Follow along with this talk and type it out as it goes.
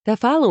The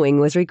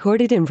following was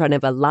recorded in front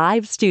of a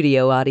live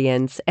studio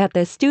audience at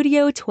the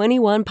Studio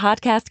 21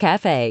 Podcast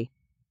Cafe.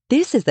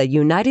 This is the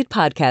United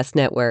Podcast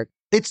Network.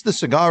 It's the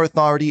Cigar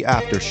Authority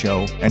After Show,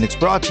 and it's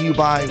brought to you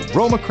by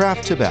Roma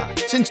Craft Tobacco.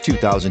 Since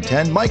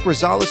 2010, Mike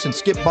Rosales and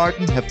Skip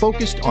Martin have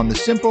focused on the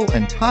simple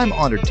and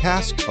time-honored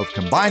task of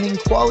combining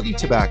quality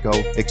tobacco,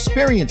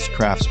 experienced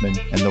craftsmen,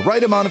 and the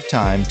right amount of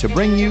time to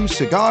bring you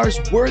cigars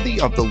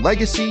worthy of the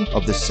legacy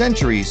of the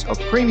centuries of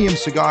premium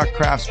cigar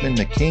craftsmen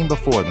that came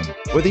before them.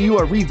 Whether you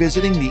are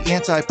revisiting the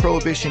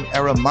anti-prohibition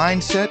era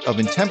mindset of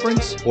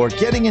intemperance or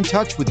getting in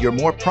touch with your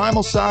more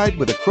primal side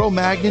with a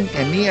Cro-Magnon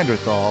and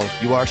Neanderthal,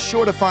 you are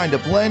sure to find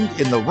a blend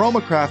in the Roma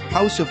Craft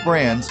house of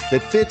brands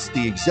that fits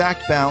the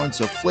exact balance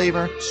of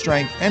flavor,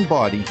 strength, and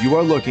body you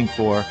are looking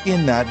for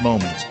in that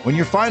moment. When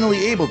you're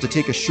finally able to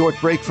take a short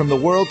break from the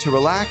world to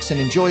relax and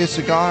enjoy a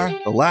cigar,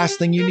 the last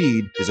thing you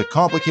need is a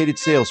complicated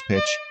sales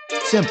pitch.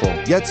 Simple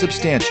yet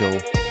substantial.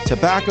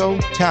 Tobacco,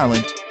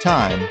 talent,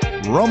 time.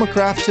 Roma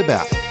Craft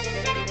Tobacco.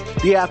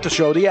 The after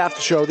show, the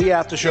after show, the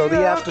after show,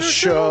 the after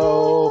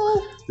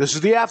show. This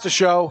is the after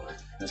show.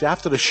 It's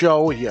after the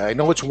show. Yeah, I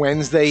know it's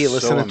Wednesday. You're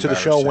listening to the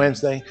show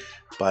Wednesday,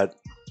 but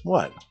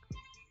what?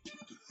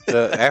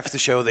 The after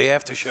show, the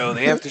after show,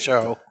 the after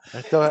show.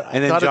 I thought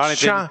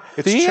Jonathan,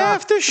 it's the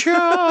after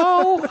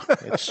show.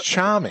 It's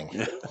charming.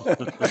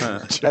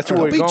 That's what Don't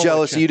we're be going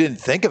jealous with. you didn't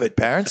think of it,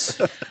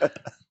 parents.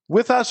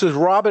 With us is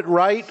Robert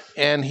Wright,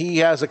 and he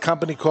has a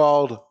company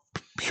called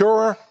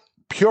Pura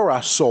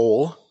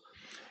Soul.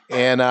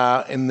 And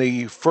in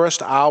the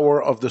first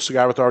hour of the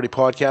Cigar Authority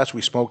podcast,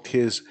 we smoked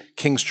his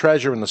King's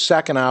Treasure. In the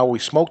second hour, we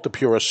smoked the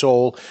Pura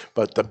Soul.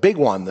 But the big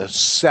one, the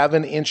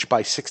 7-inch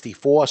by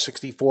 64,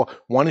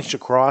 1 inch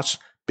across,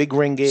 big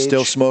ring gauge.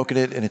 Still smoking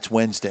it, and it's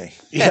Wednesday.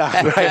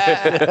 Yeah,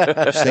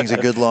 right. This thing's a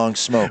good long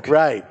smoke.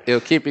 Right. It'll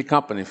keep you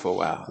company for a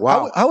while.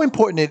 Wow. How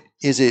important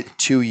is it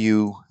to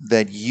you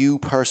that you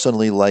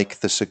personally like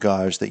the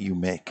cigars that you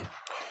make?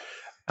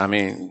 I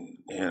mean,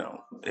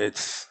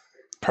 it's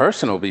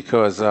personal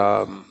because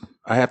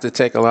I have to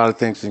take a lot of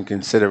things in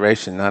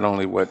consideration, not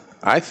only what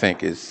I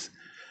think is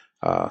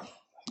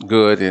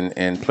good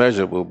and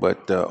pleasurable,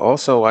 but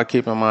also I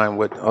keep in mind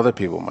what other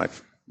people might,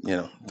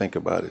 think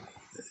about it.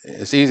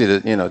 It's easy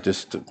to,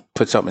 just to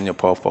put something in your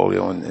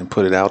portfolio and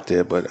put it out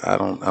there, but I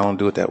don't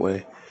do it that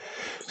way.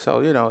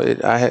 So,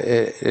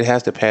 it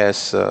has to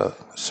pass a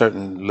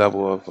certain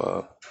level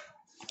of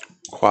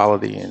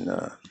quality and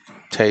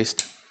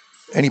taste.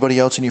 Anybody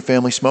else in your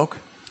family smoke?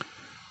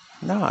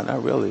 No,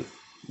 not really.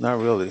 Not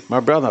really. My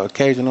brother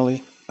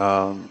occasionally,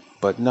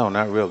 but no,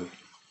 not really.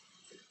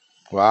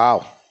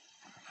 Wow.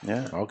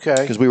 Yeah. Okay.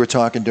 Because we were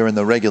talking during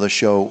the regular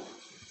show,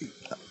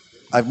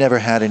 I've never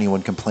had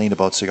anyone complain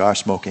about cigar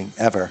smoking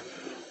ever.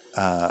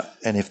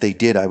 And if they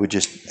did, I would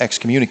just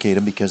excommunicate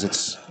them because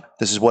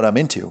this is what I'm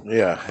into.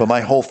 Yeah. But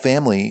my whole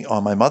family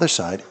on my mother's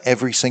side,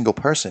 every single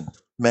person,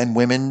 men,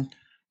 women,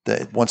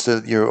 that once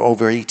you're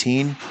over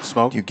 18,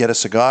 Smoke? you get a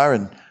cigar,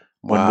 and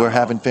when Wow. we're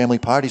having family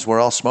parties, we're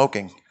all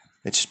smoking.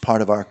 It's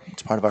part of our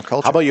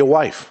culture. How about your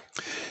wife?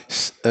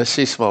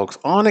 She smokes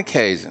on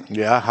occasion.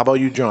 Yeah. How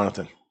about you,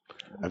 Jonathan?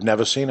 I've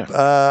never seen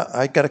her.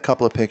 I got a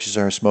couple of pictures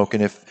of her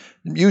smoking.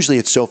 Usually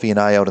it's Sophie and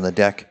I out on the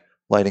deck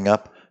lighting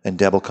up, and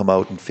Deb will come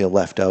out and feel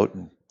left out.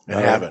 And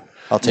have it.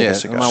 I'll take a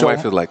cigar. My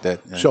wife is like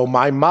that. Yeah. So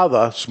my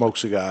mother smokes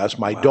cigars.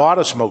 My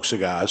daughter smokes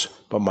cigars,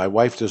 but my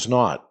wife does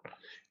not.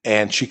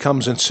 And she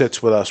comes and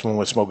sits with us when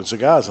we're smoking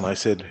cigars. And I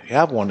said,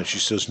 "Have one?" And she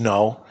says,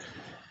 "No."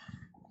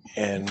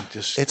 And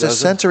just It's a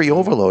sensory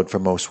overload for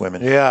most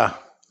women. Yeah.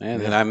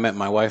 And then I met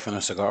my wife in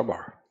a cigar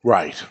bar.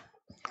 Right.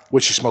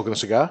 Was she smoking a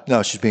cigar?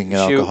 No, she's being an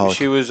alcoholic.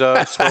 She was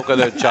smoking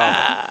a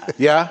Java.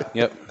 Yeah.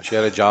 Yep. She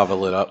had a Java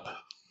lit up.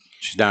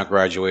 She's now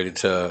graduated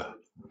to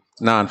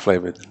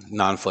Non-flavored.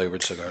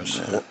 non-flavored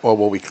cigars. Or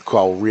what we could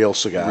call real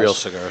cigars. Real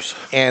cigars.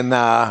 And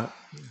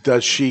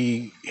does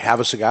she have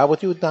a cigar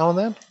with you now and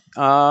then?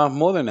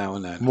 More than now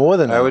and then. More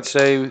than I that. would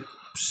say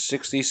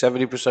 60,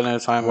 70% of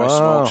the time I Wow.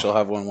 smoke, she'll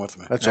have one with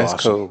me. That's That's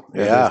awesome. cool.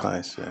 Yeah. That is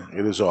nice. Yeah.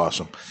 It is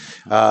awesome.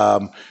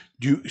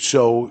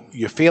 So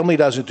your family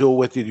doesn't do it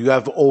with you. Do you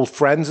have old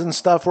friends and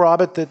stuff,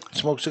 Robert, that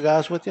smoke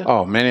cigars with you?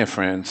 Oh, many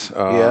friends.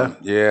 Yeah?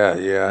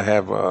 Yeah. I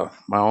have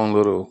my own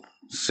little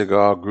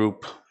cigar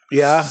group,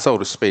 Yeah. so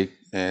to speak.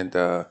 And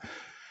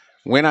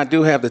when I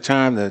do have the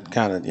time to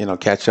kind of,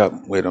 catch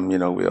up with them,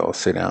 we all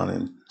sit down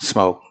and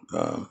smoke.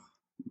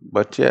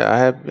 But yeah, I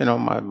have,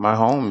 my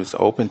home is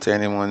open to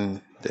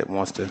anyone that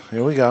wants to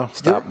Here we go.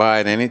 stop by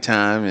at any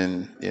time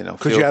and,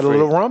 Because you had a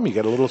little room. You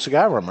got a little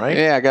cigar room, right?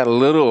 Yeah, I got a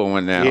little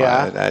one now.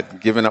 Yeah. I'd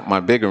given up my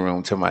bigger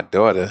room to my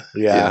daughter.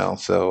 Yeah.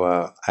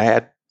 So I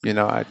had,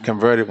 I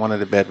converted one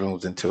of the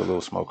bedrooms into a little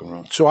smoking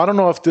room. So I don't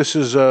know if this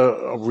is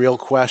a real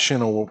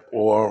question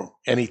or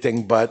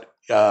anything, but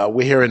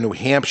we're here in New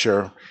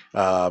Hampshire,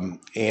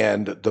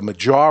 and the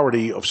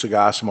majority of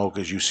cigar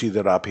smokers, you see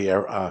that up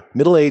here, are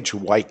middle-aged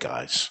white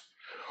guys.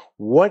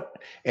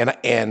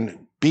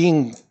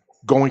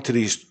 Going to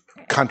these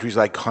countries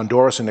like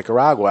Honduras and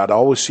Nicaragua, I'd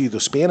always see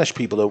the Spanish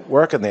people that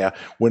work in there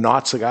were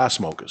not cigar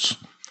smokers.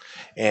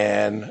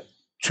 And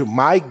to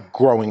my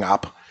growing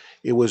up,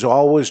 it was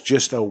always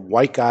just a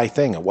white guy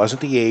thing. It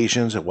wasn't the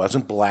Asians. It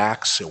wasn't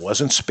blacks. It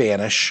wasn't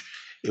Spanish.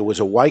 It was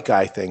a white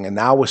guy thing. And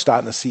now we're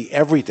starting to see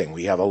everything.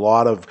 We have a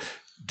lot of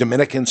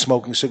Dominicans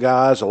smoking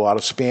cigars, a lot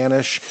of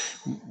Spanish,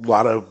 a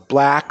lot of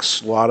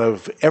blacks, a lot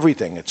of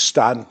everything. It's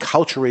starting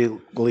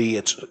culturally,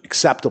 it's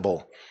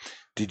acceptable.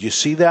 Did you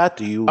see that?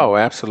 Oh,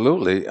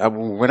 absolutely.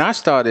 When I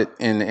started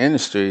in the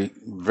industry,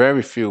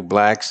 very few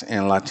blacks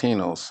and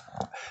Latinos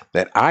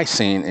that I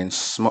seen in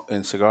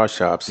cigar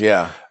shops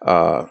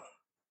were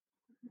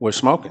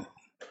smoking,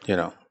 you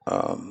know.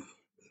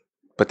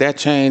 But that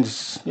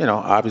changed, you know,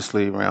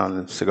 obviously around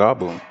the cigar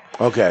boom.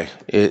 Okay.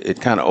 It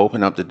kind of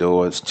opened up the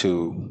doors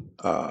to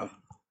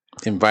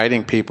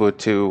inviting people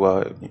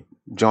to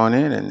join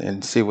in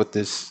and see what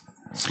this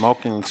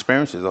smoking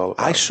experience is all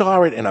about. I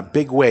saw it in a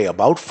big way.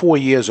 About 4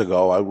 years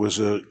ago, I was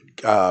a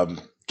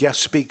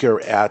guest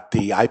speaker at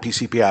the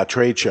IPCPR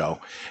trade show,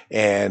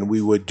 and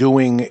we were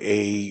doing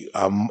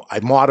I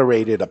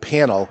moderated a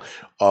panel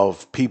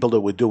of people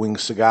that were doing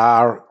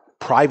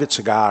private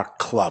cigar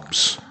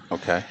clubs.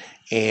 Okay.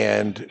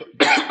 And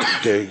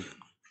the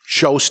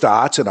show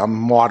starts, and I'm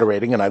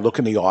moderating, and I look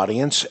in the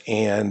audience,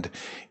 and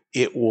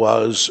it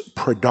was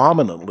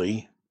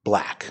predominantly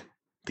black,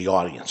 the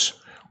audience,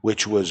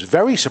 which was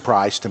very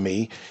surprised to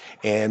me.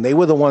 And they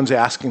were the ones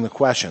asking the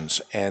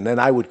questions. And then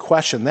I would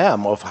question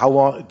them of how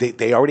long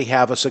they already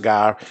have a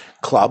cigar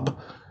club,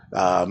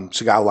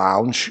 cigar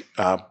lounge,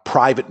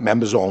 private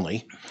members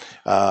only.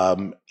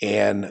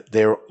 And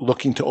they're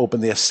looking to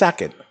open their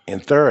second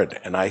and third.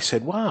 And I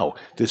said, wow,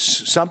 there's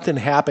something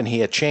happened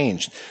here,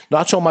 changed.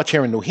 Not so much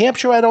here in New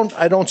Hampshire,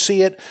 I don't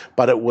see it,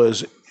 but it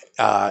was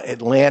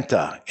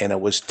Atlanta, and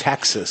it was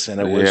Texas, and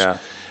it was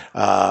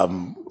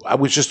I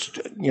was just,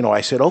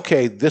 I said,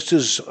 okay, this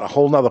is a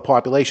whole nother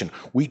population.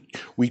 We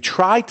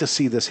tried to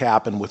see this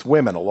happen with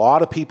women. A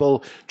lot of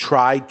people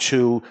tried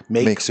to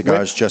make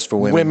cigars just for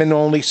women.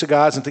 Women-only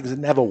cigars and things. It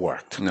never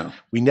worked. No.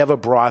 We never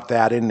brought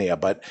that in there.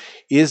 But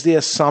is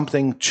there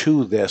something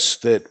to this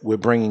that we're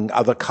bringing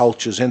other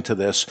cultures into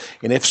this?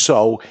 And if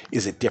so,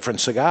 is it different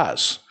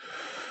cigars?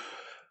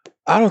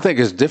 I don't think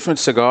it's different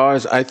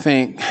cigars. I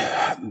think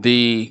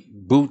the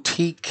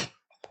boutique,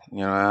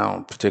 I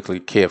don't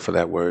particularly care for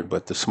that word,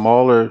 but the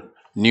smaller,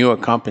 newer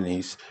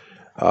companies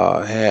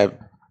have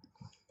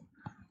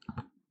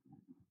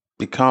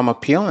become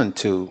appealing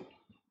to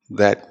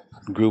that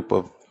group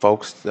of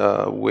folks,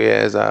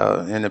 whereas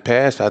in the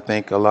past, I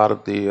think a lot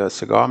of the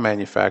cigar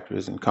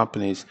manufacturers and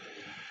companies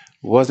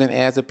wasn't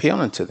as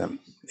appealing to them.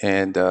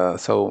 And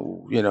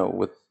so,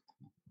 with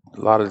a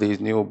lot of these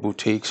newer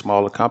boutique,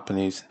 smaller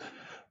companies,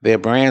 their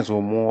brands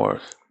were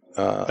more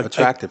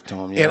attractive to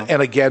them.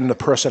 And again, the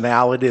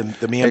personality and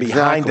the man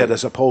behind it,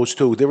 as opposed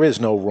to, there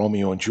is no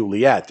Romeo and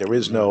Juliet, there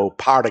is no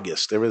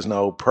Partagas, there is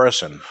no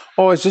person.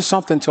 Oh, it's just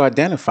something to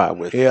identify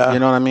with. Yeah. You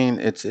know what I mean?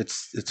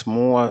 It's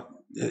more,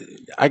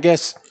 I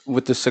guess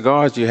with the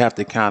cigars, you have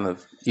to kind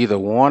of either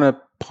want to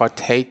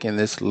partake in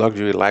this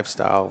luxury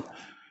lifestyle,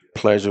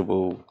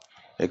 pleasurable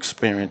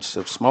experience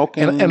of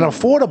smoking. And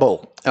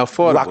affordable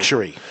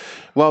luxury.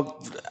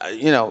 Well,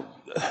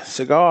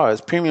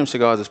 premium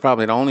cigars is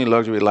probably the only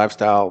luxury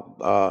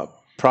lifestyle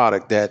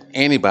product that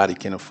anybody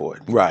can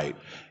afford. Right.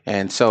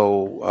 And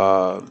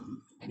so,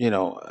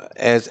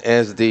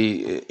 as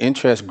the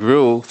interest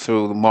grew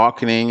through the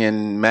marketing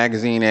and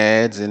magazine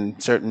ads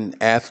and certain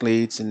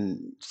athletes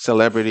and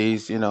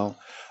celebrities,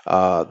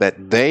 that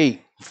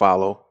they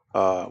follow,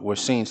 were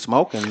seen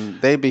smoking,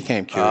 they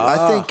became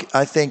curious.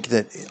 I think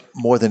that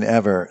more than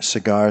ever,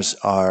 cigars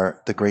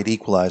are the great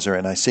equalizer,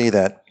 and I say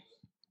that.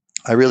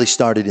 I really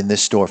started in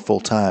this store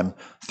full-time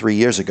 3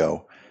 years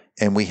ago,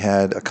 and we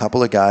had a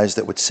couple of guys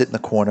that would sit in the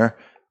corner,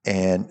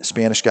 and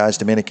Spanish guys,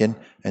 Dominican,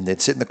 and they'd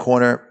sit in the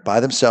corner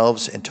by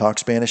themselves and talk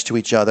Spanish to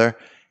each other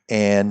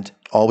and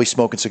always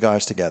smoking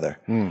cigars together.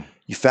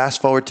 You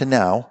fast forward to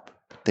now,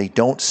 they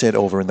don't sit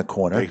over in the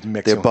corner.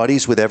 They're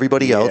buddies with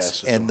everybody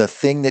else, and the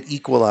thing that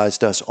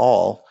equalized us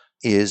all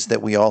is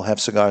that we all have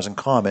cigars in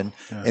common,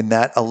 and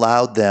that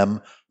allowed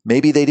them,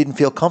 maybe they didn't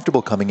feel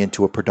comfortable coming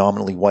into a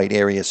predominantly white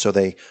area, so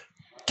they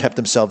kept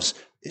themselves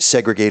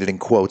segregated in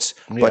quotes,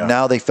 but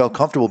now they felt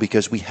comfortable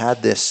because we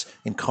had this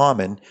in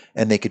common,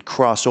 and they could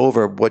cross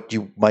over what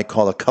you might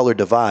call a color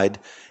divide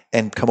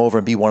and come over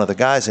and be one of the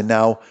guys. And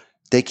now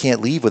they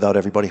can't leave without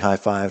everybody high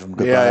five and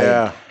goodbye.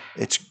 Yeah.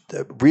 It's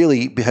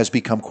really has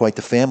become quite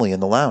the family in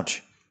the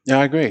lounge. Yeah,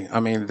 I agree.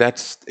 I mean,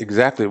 that's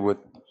exactly what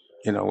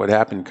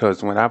happened,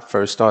 because when I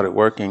first started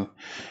working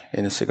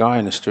in the cigar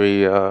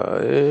industry,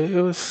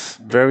 it was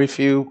very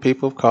few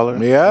people of color,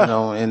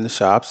 in the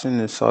shops,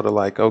 and it's sort of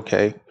like,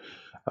 okay,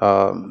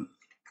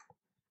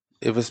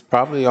 it was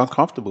probably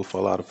uncomfortable for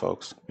a lot of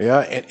folks. Yeah,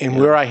 and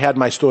where I had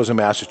my stores in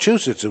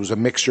Massachusetts, it was a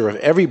mixture of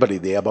everybody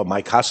there, but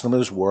my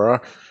customers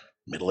were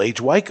middle-aged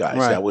white guys.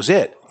 Right. That was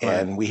it. Right.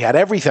 And we had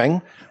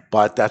everything,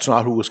 but that's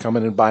not who was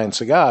coming and buying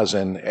cigars.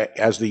 And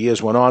as the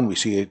years went on, we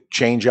see it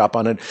change up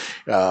on it,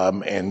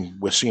 and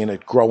we're seeing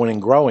it growing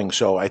and growing.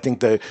 So I think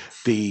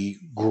the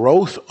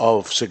growth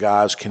of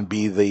cigars can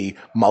be the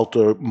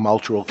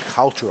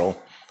multicultural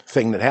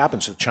thing that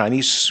happens. The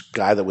Chinese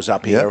guy that was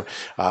up here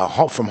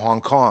from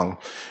Hong Kong,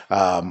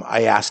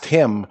 I asked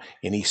him,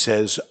 and he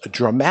says a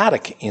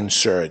dramatic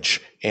insurge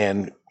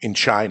in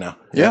China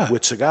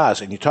with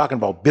cigars. And you're talking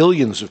about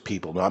billions of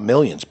people, not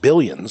millions,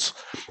 billions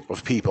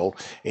of people.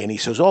 And he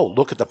says, oh,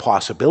 look at the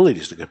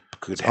possibilities that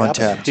could happen.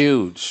 Untapped.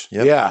 Huge.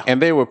 Yep. Yeah.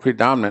 And they were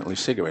predominantly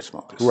cigarette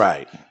smokers.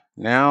 Right.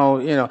 Now,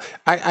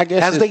 I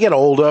guess as they get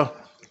older,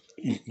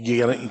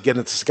 you get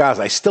into cigars.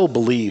 I still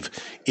believe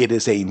it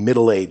is a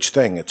middle-aged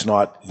thing. It's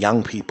not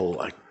young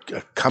people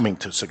coming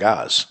to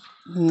cigars.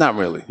 Not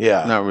really.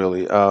 Yeah. Not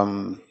really.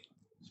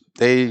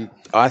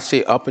 I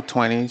see upper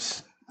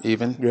 20s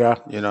even. Yeah.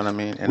 You know what I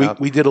mean? And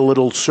We did a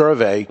little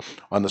survey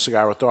on the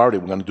Cigar Authority.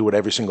 We're going to do it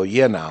every single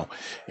year now.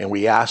 And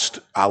we asked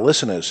our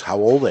listeners how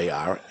old they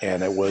are,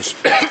 and it was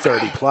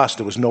 30 plus.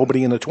 There was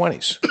nobody in the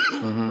 20s.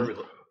 Mm-hmm.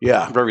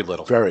 Yeah. Very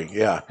little. Very,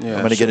 yeah. I'm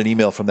going to get an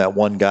email from that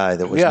one guy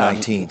that was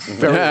 19.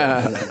 Very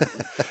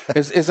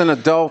it's an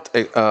adult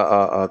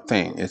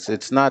thing.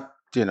 It's not,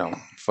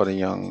 for the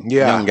young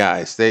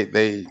guys.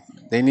 They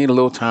need a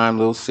little time, a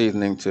little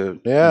seasoning to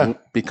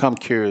become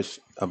curious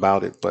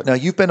about it. But now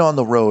you've been on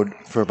the road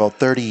for about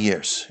 30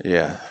 years.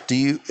 Yeah. Do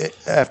you,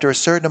 after a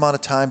certain amount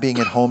of time being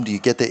at home, do you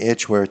get the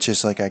itch where it's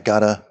just like I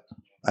gotta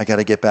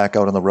get back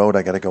out on the road?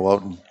 I gotta go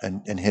out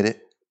and hit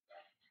it.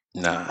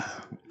 Nah.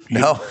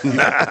 No.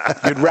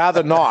 You'd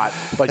rather not,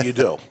 but you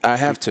do. I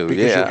have to.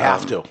 Because you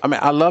have to. I mean,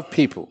 I love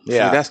people.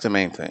 Yeah. See, that's the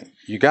main thing.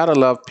 You got to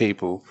love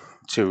people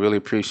to really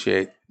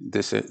appreciate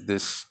this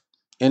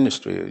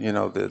industry.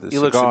 The He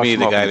looks at me,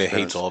 the guy that smoking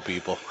hates all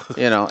people.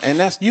 And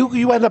that's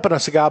You end up in a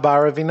cigar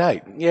bar every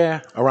night.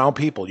 Yeah. Around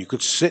people. You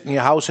could sit in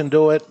your house and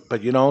do it,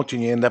 but you don't,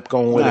 and you end up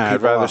going where the I'd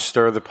people rather are.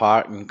 stir the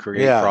pot and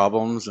create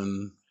problems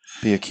and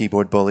Be a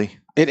keyboard bully.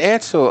 it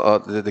adds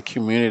to the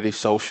community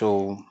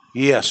social.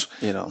 Yes.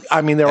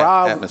 I mean,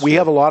 we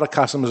have a lot of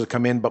customers that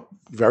come in, but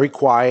very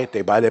quiet.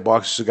 They buy their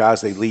box of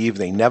cigars, they leave,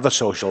 they never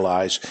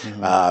socialize.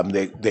 Mm-hmm.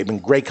 They've been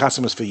great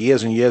customers for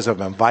years and years.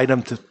 I've invited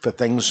them for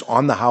things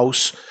on the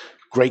house,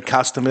 great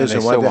customers.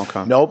 And they still won't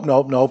come. Nope.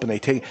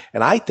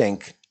 And I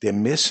think they're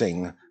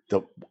missing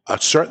a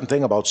certain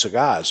thing about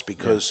cigars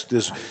because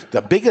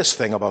the biggest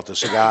thing about the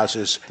cigars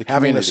is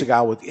having a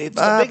cigar with it's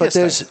the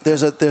biggest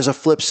but there's a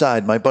flip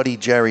side. My buddy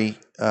Jerry,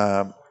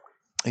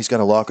 he's got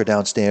a locker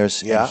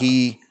downstairs. Yeah. And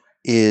he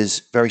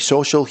is very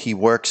social. He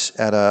works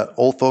at a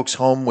old folks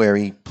home where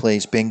he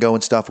plays bingo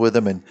and stuff with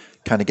them and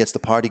kind of gets the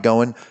party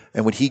going.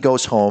 And when he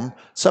goes home,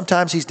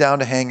 sometimes he's down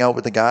to hang out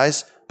with the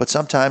guys, but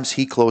sometimes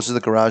he closes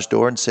the garage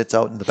door and sits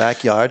out in the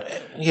backyard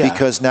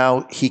because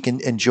now he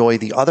can enjoy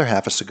the other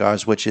half of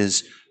cigars, which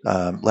is,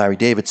 Larry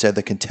David said,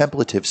 the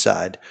contemplative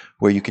side,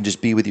 where you can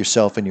just be with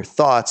yourself and your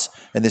thoughts,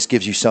 and this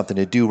gives you something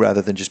to do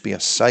rather than just be a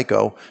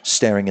psycho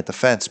staring at the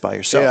fence by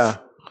yourself. Yeah.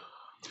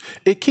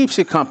 It keeps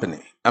you company.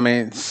 I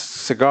mean,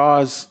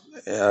 cigars,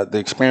 the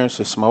experience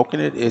of smoking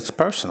it's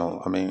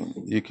personal. I mean,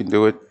 you can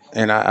do it,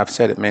 and I've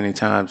said it many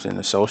times, in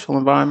a social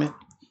environment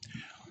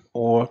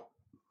or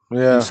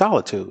in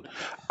solitude.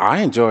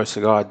 I enjoy a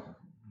cigar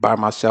by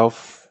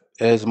myself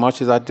as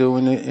much as I do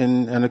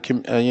in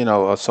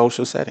a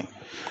social setting.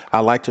 I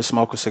like to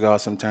smoke a cigar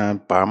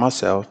sometimes by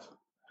myself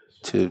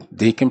to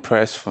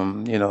decompress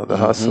from the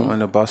hustle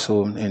and the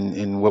bustle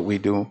in what we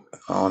do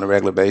on a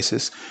regular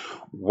basis,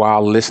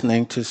 while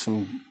listening to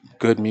some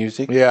good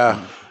music,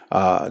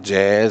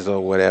 jazz or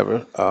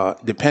whatever.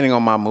 Depending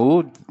on my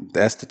mood,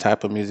 that's the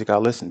type of music I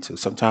listen to.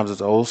 Sometimes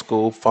it's old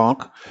school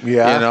funk.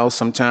 Yeah.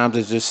 Sometimes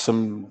it's just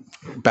some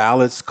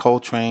ballads,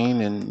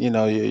 Coltrane, and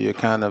you're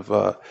kind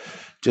of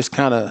just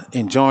kind of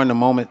enjoying the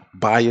moment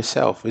by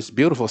yourself. It's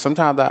beautiful.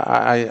 Sometimes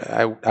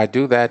I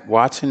do that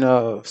watching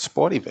a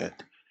sport event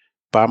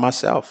by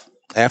myself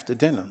after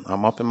dinner.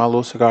 I'm up in my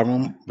little cigar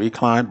room,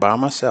 reclined by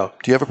myself.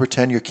 Do you ever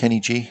pretend you're Kenny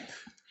G?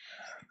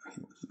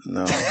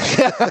 No.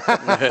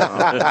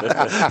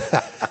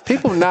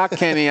 People knock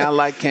Kenny. I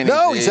like Kenny.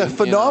 No, G, he's a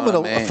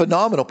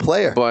phenomenal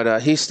player.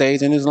 But he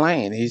stays in his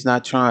lane. He's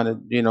not trying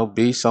to,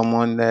 be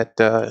someone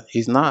that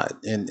he's not.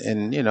 And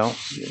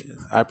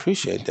I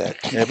appreciate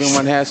that.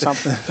 Everyone has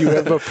something. You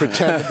ever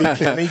pretend to be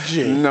Kenny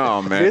G?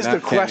 No, man. Here's the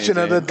question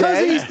of the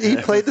day. He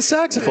played the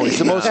saxophone. He's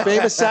the most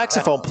famous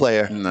saxophone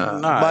player.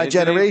 My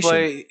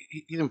generation.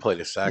 He didn't play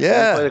the saxophone.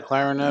 Yeah. He played the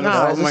clarinet.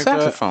 No, it's a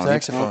saxophone.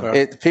 Saxophone.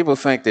 Okay. People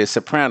think they're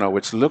soprano,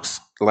 which looks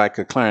like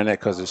a clarinet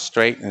because it's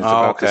straight and it's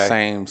about the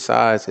same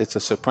size. It's a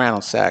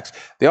soprano sax.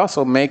 They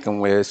also make them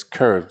where it's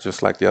curved,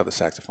 just like the other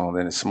saxophone,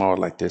 and it's small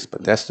like this.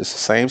 But that's just the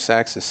same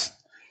sax, it's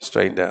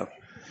straightened out.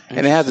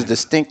 And it has a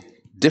distinct,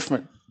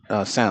 different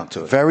sound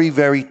to it. Very,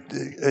 very.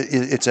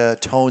 It's a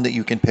tone that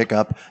you can pick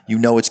up.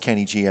 It's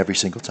Kenny G every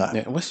single time.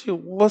 Yeah.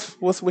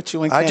 What's with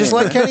you and Kenny? I just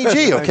like Kenny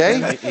G.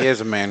 Okay. He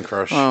has a man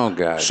crush. Oh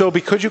God. So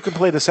because you can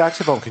play the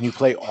saxophone, can you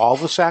play all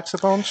the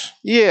saxophones?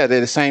 Yeah, they're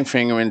the same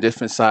finger in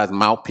different size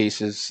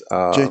mouthpieces.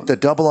 The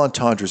double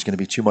entendre is going to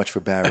be too much for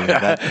Barry.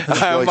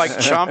 I'm like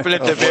chomping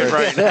at the bit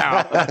right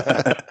now.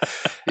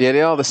 Yeah,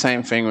 they're all the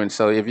same fingering.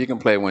 So if you can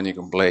play one, you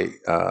can play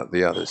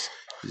the others.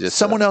 Just,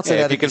 Someone else that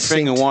Yeah, had if you a can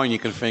finger distinct, one, you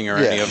can finger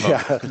any of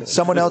them.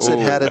 someone else that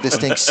had a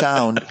distinct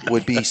sound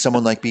would be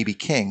someone like B.B.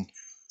 King,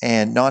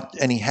 and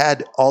he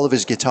had all of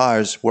his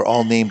guitars were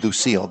all named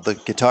Lucille. The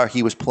guitar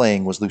he was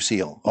playing was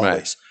Lucille always,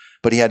 Right.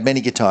 but he had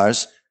many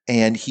guitars,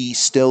 and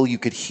you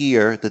could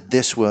hear that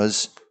this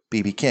was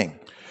B.B. King,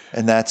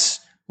 and that's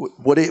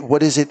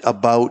what is it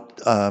about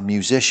a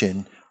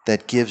musician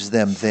that gives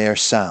them their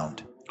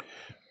sound?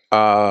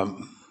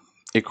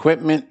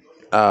 Equipment.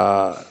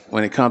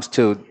 When it comes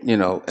to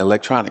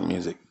electronic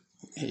music,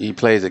 he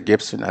plays a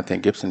Gibson. I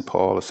think Gibson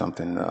Paul or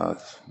something.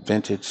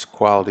 Vintage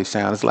quality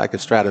sound. It's like a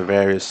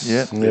Stradivarius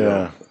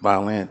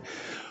violin.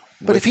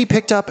 But if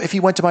he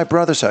went to my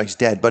brother's house, he's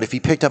dead, but if he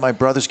picked up my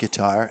brother's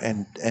guitar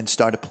and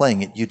started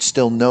playing it, you'd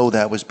still know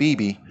that was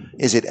BB.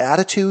 Is it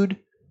attitude?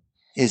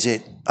 Is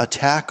it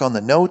attack on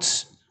the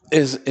notes?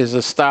 Is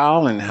a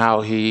style and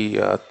how he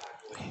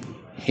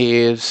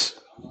hears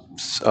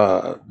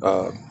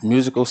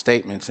musical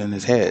statements in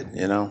his head.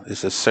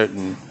 It's a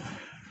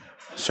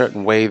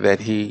certain way that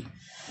he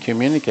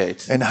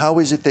communicates. And how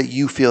is it that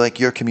you feel like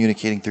you're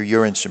communicating through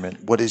your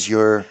instrument? What is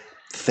your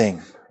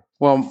thing?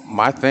 Well,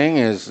 my thing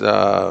is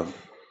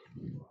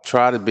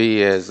try to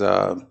be as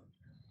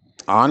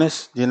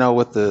honest,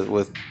 with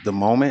the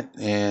moment,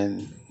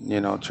 and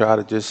try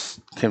to just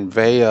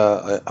convey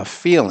a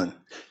feeling,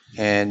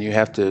 and you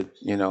have to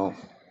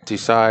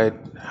decide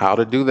how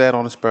to do that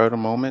on the spur of the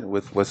moment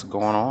with what's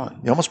going on.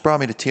 You almost brought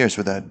me to tears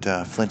with that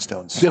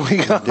Flintstones There we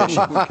go.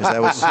 rendition, because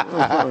that was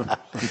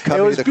you cut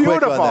It me was to the quick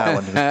beautiful. on that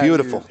one. It was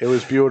beautiful. It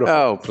was beautiful.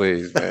 Oh,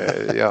 please,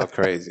 man. Y'all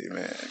crazy,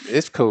 man.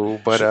 It's cool,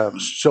 but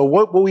So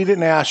what we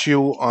didn't ask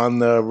you on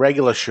the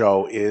regular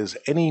show is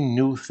any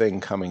new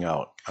thing coming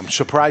out? I'm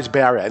surprised,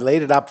 Barry. I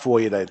laid it up for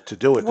you to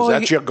do it because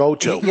that's your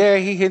go-to. Yeah,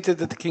 he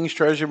hinted at the King's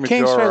Treasure Maduro.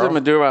 King's Treasure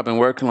Maduro, I've been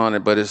working on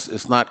it, but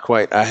it's not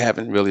quite. I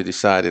haven't really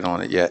decided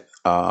on it yet.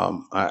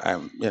 And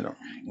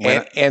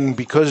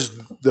because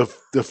the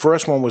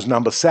first one was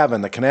number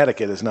 7, the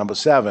Connecticut is number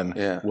 7.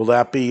 Yeah. Will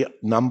that be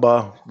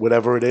number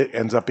whatever it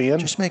ends up being?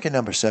 Just make it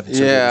number 7.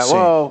 So yeah, they're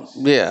the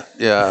same.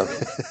 yeah.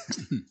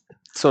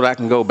 So that I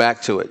can go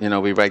back to it.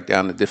 We write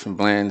down the different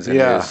blends, and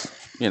Yeah.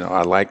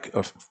 I like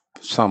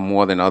some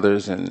more than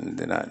others, and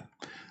then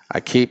I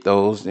keep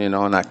those, and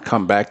I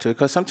come back to it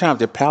because sometimes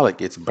the palate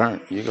gets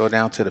burnt. You go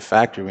down to the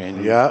factory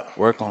and you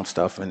work on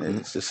stuff, and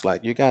it's just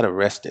like you got to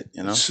rest it.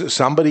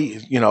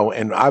 Somebody,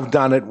 and I've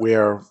done it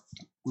where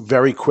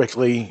very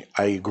quickly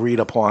I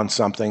agreed upon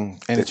something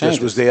And that it changes.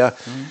 this was there.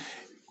 Mm-hmm.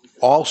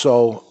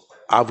 Also,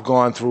 I've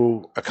gone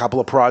through a couple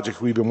of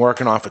projects we've been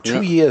working on for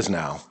 2 years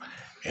now.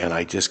 And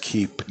I just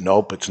keep,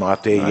 nope, it's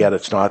not there yet.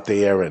 It's not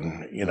there.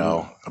 And,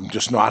 I'm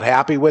just not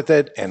happy with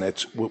it. And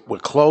we're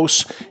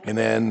close. And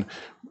then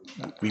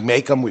we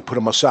make them, we put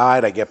them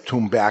aside. I get to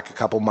them back a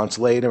couple months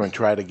later and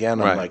try it again.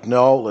 Right. I'm like,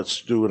 no,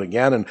 let's do it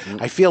again. And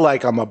I feel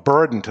like I'm a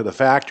burden to the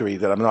factory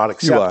that I'm not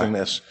accepting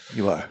this.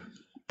 You are.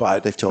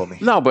 But They've told me.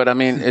 No, but I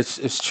mean,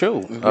 it's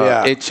true.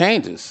 It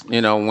changes.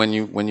 When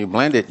you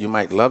blend it, you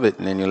might love it,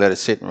 and then you let it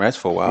sit and rest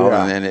for a while,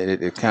 and then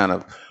it kind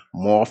of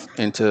morphs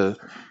into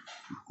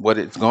what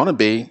it's going to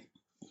be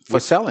for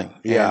selling.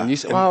 Yeah. And you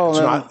say,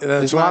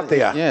 it's not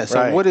there. Yeah. So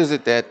Right. what is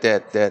it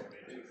that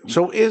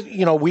So,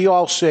 we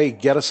all say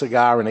get a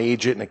cigar and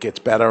age it and it gets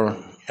better.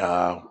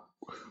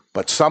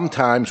 But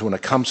sometimes when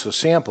it comes to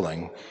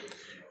sampling,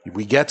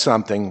 we get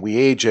something, we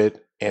age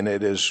it, and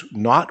it is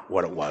not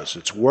what it was.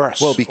 It's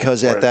worse. Well,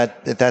 because at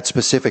that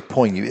specific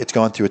point, it's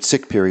gone through its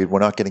sick period. We're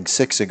not getting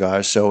sick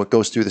cigars, so it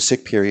goes through the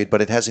sick period,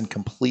 but it hasn't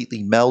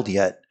completely melled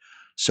yet.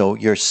 So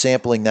you're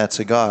sampling that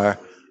cigar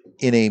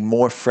in a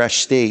more fresh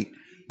state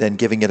than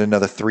giving it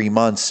another 3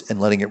 months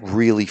and letting it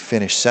really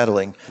finish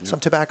settling.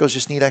 Some tobaccos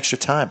just need extra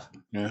time.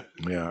 Yeah.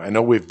 I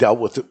know we've dealt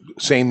with the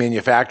same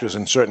manufacturers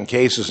in certain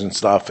cases and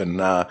stuff,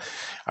 and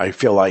I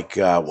feel like,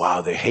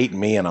 wow, they're hating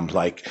me, and I'm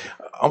like,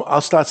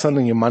 I'll start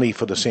sending you money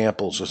for the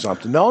samples or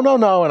something. No,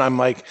 and I'm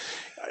like,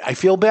 I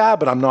feel bad,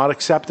 but I'm not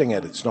accepting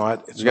it. It's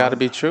not. It's got to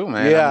be true,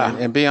 man. Yeah. I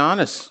mean, and be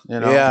honest.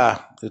 Yeah.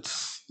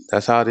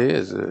 That's how it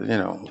is.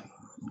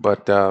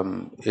 But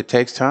it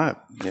takes time.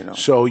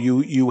 So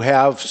you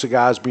have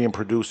cigars being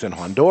produced in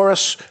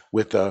Honduras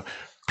with the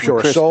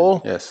Pure Christian,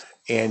 Soul. yes.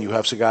 And you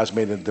have cigars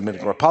made in the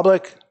Dominican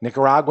Republic.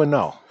 Nicaragua,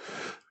 no.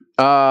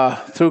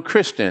 Through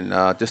Christian,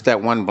 just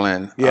that one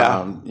blend.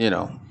 Yeah.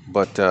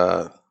 But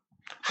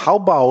How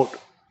about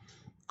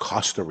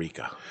Costa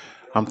Rica?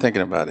 I'm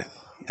thinking about it.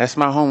 That's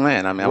my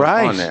homeland. I mean, I was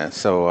Right. born there,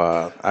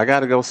 so I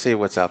got to go see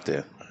what's out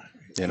there.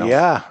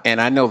 Yeah.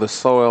 And I know the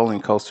soil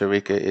in Costa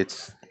Rica,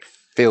 it's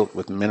filled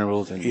with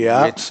minerals and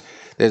rich.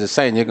 There's a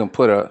saying you can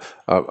put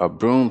a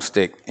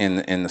broomstick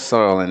in the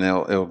soil and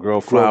it'll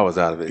grow flowers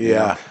out of it.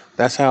 Yeah.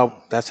 That's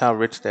how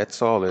rich that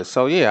soil is.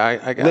 So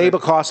I got Labor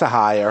costs are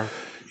higher.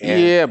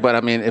 Yeah, but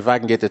I mean, if I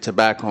can get the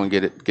tobacco and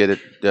get it,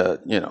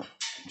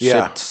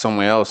 shipped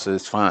somewhere else,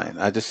 it's fine.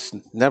 I just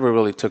never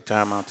really took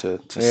time out to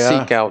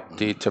seek out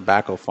the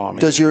tobacco farming.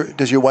 Does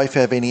your wife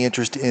have any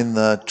interest in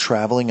the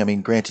traveling? I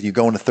mean, granted, you're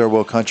going to third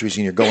world countries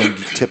and you're going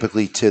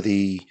typically to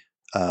the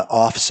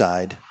off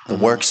side, the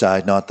work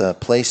side, not the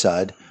play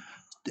side.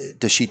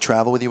 Does she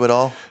travel with you at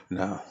all?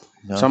 No.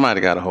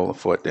 Somebody got to hold the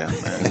fort down,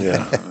 man.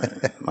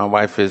 Yeah. My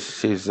wife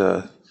she's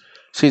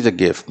a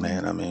gift,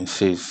 man. I mean,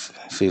 she's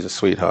a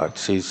sweetheart.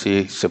 She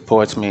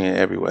supports me in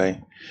every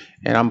way,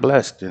 and I'm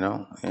blessed, And,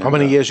 how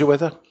many years you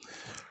with her?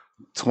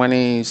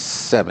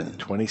 27.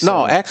 27.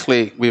 No,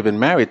 actually, we've been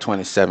married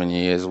 27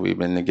 years. We've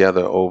been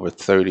together over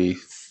 30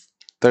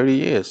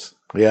 years.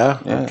 Yeah?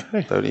 Yeah,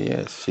 Okay. 30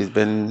 years. She's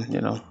been,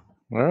 All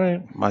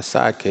right. my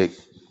sidekick.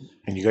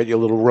 And you got your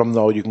little room,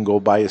 though. You can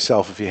go by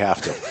yourself if you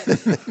have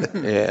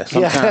to. Yeah,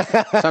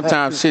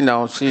 sometimes she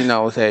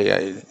knows,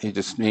 hey, he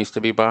just needs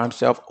to be by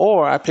himself.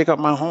 Or I pick up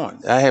my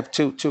horn. I have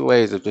two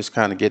ways of just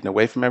kind of getting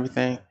away from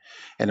everything.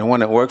 And the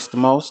one that works the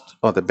most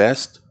or the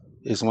best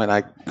is when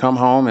I come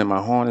home and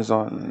my horn is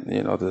on,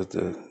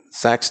 the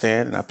sax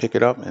stand, and I pick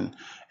it up and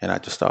I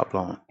just start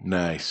blowing.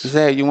 Nice. She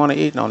said, hey, you want to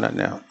eat? No, not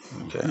now.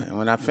 Okay. And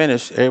when I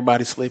finish,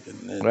 everybody's sleeping.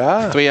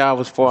 3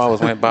 hours, 4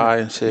 hours went by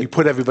and shit. You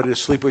put everybody to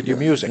sleep with your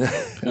music.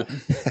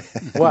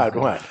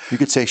 What? You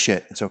could say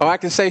shit. It's okay. Oh, I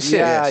can say shit.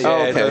 Yeah,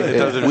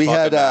 okay. We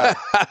had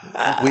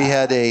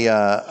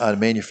a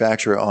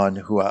manufacturer on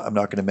who I'm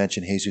not going to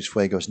mention Jesus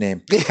Fuego's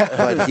name,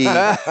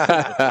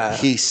 but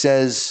he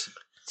says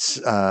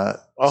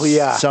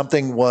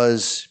something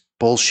was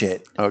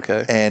bullshit.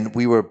 Okay. And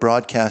we were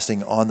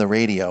broadcasting on the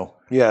radio.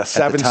 Yeah,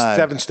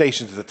 seven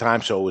stations at the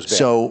time, so it was bad.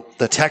 So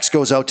the text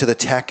goes out to the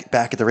tech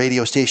back at the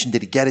radio station.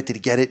 Did he get it? Did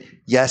he get it?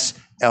 Yes.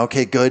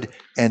 Okay, good.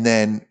 And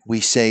then we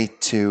say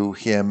to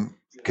him,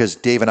 because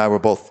Dave and I were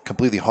both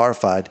completely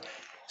horrified.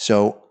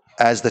 So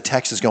as the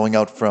text is going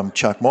out from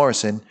Chuck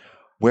Morrison,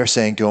 we're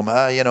saying to him,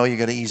 you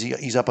got to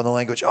ease up on the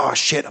language. Oh,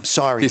 shit, I'm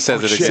sorry. He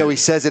says it again. So he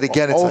says it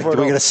again. It's like, we're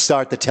going to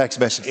start the text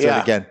message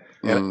again.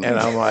 And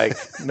I'm like,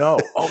 no,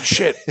 oh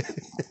shit,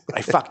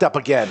 I fucked up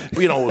again.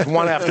 It was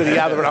one after the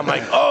other, and I'm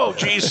like, oh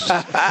Jesus,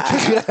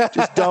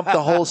 just dump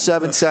the whole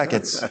 7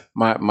 seconds.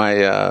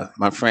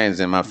 My friends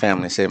and my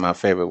family say my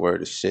favorite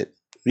word is shit.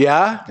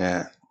 Yeah,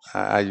 yeah,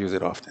 I use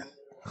it often.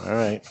 All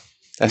right,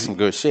 that's some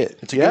good shit.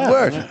 It's a good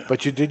word.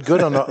 But you did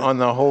good on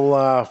the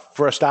whole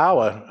first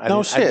hour.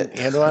 Shit.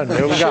 There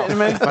we go.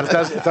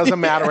 But it doesn't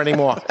matter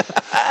anymore.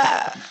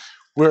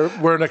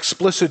 We're an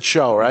explicit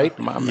show, right?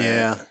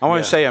 Yeah. I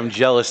want to say I'm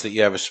jealous that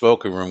you have a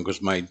smoking room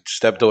because my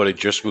stepdaughter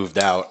just moved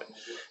out.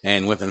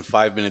 And within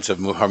 5 minutes of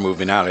her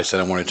moving out, I said,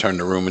 I want to turn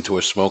the room into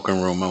a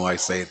smoking room. And I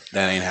say,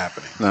 that ain't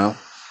happening. No.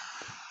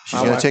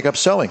 She's going to take up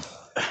sewing.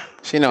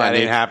 That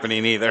ain't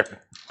happening either.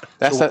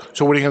 So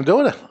what are you going to do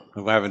with it?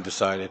 I haven't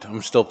decided.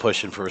 I'm still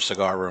pushing for a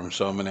cigar room,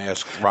 so I'm going to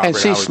ask Robert. And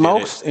she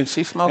smokes. And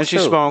she smokes. And she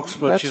smokes,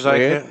 but she's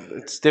weird. Like,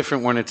 it's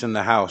different when it's in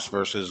the house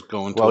versus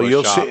going to a shop. Well,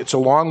 you'll see. It's a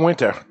long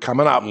winter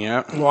coming up.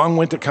 Yeah, long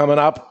winter coming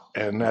up,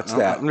 and that's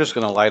that. I'm just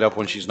going to light up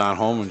when she's not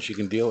home, and she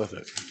can deal with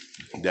it.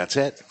 That's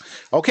it.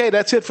 Okay,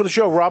 that's it for the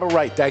show. Robert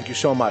Wright, thank you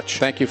so much.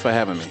 Thank you for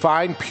having me.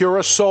 Find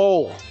Pura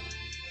Soul.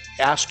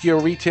 Ask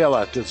your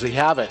retailer. Does he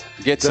have it?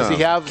 Does he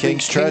have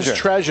King's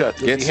Treasure?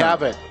 Does he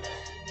have it?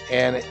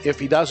 And if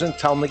he doesn't,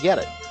 tell him to get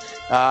it.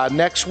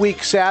 Next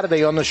week,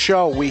 Saturday on the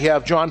show, we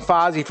have John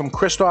Fozzi from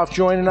Christoph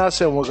joining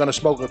us, and we're going to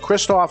smoke a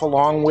Christoph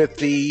along with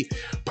the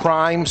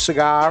Prime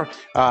cigar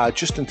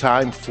just in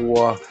time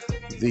for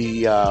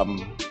the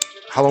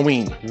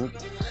Halloween.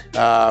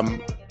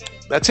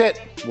 That's it.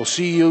 We'll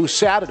see you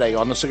Saturday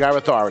on the Cigar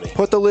Authority.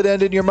 Put the lid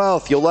end in your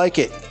mouth. You'll like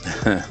it.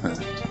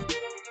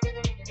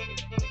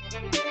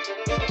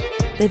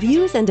 The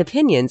views and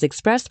opinions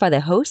expressed by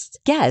the hosts,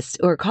 guests,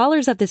 or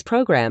callers of this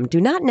program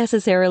do not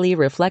necessarily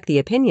reflect the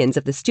opinions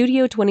of the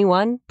Studio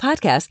 21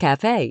 Podcast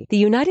Cafe, the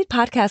United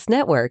Podcast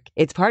Network,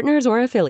 its partners, or affiliates.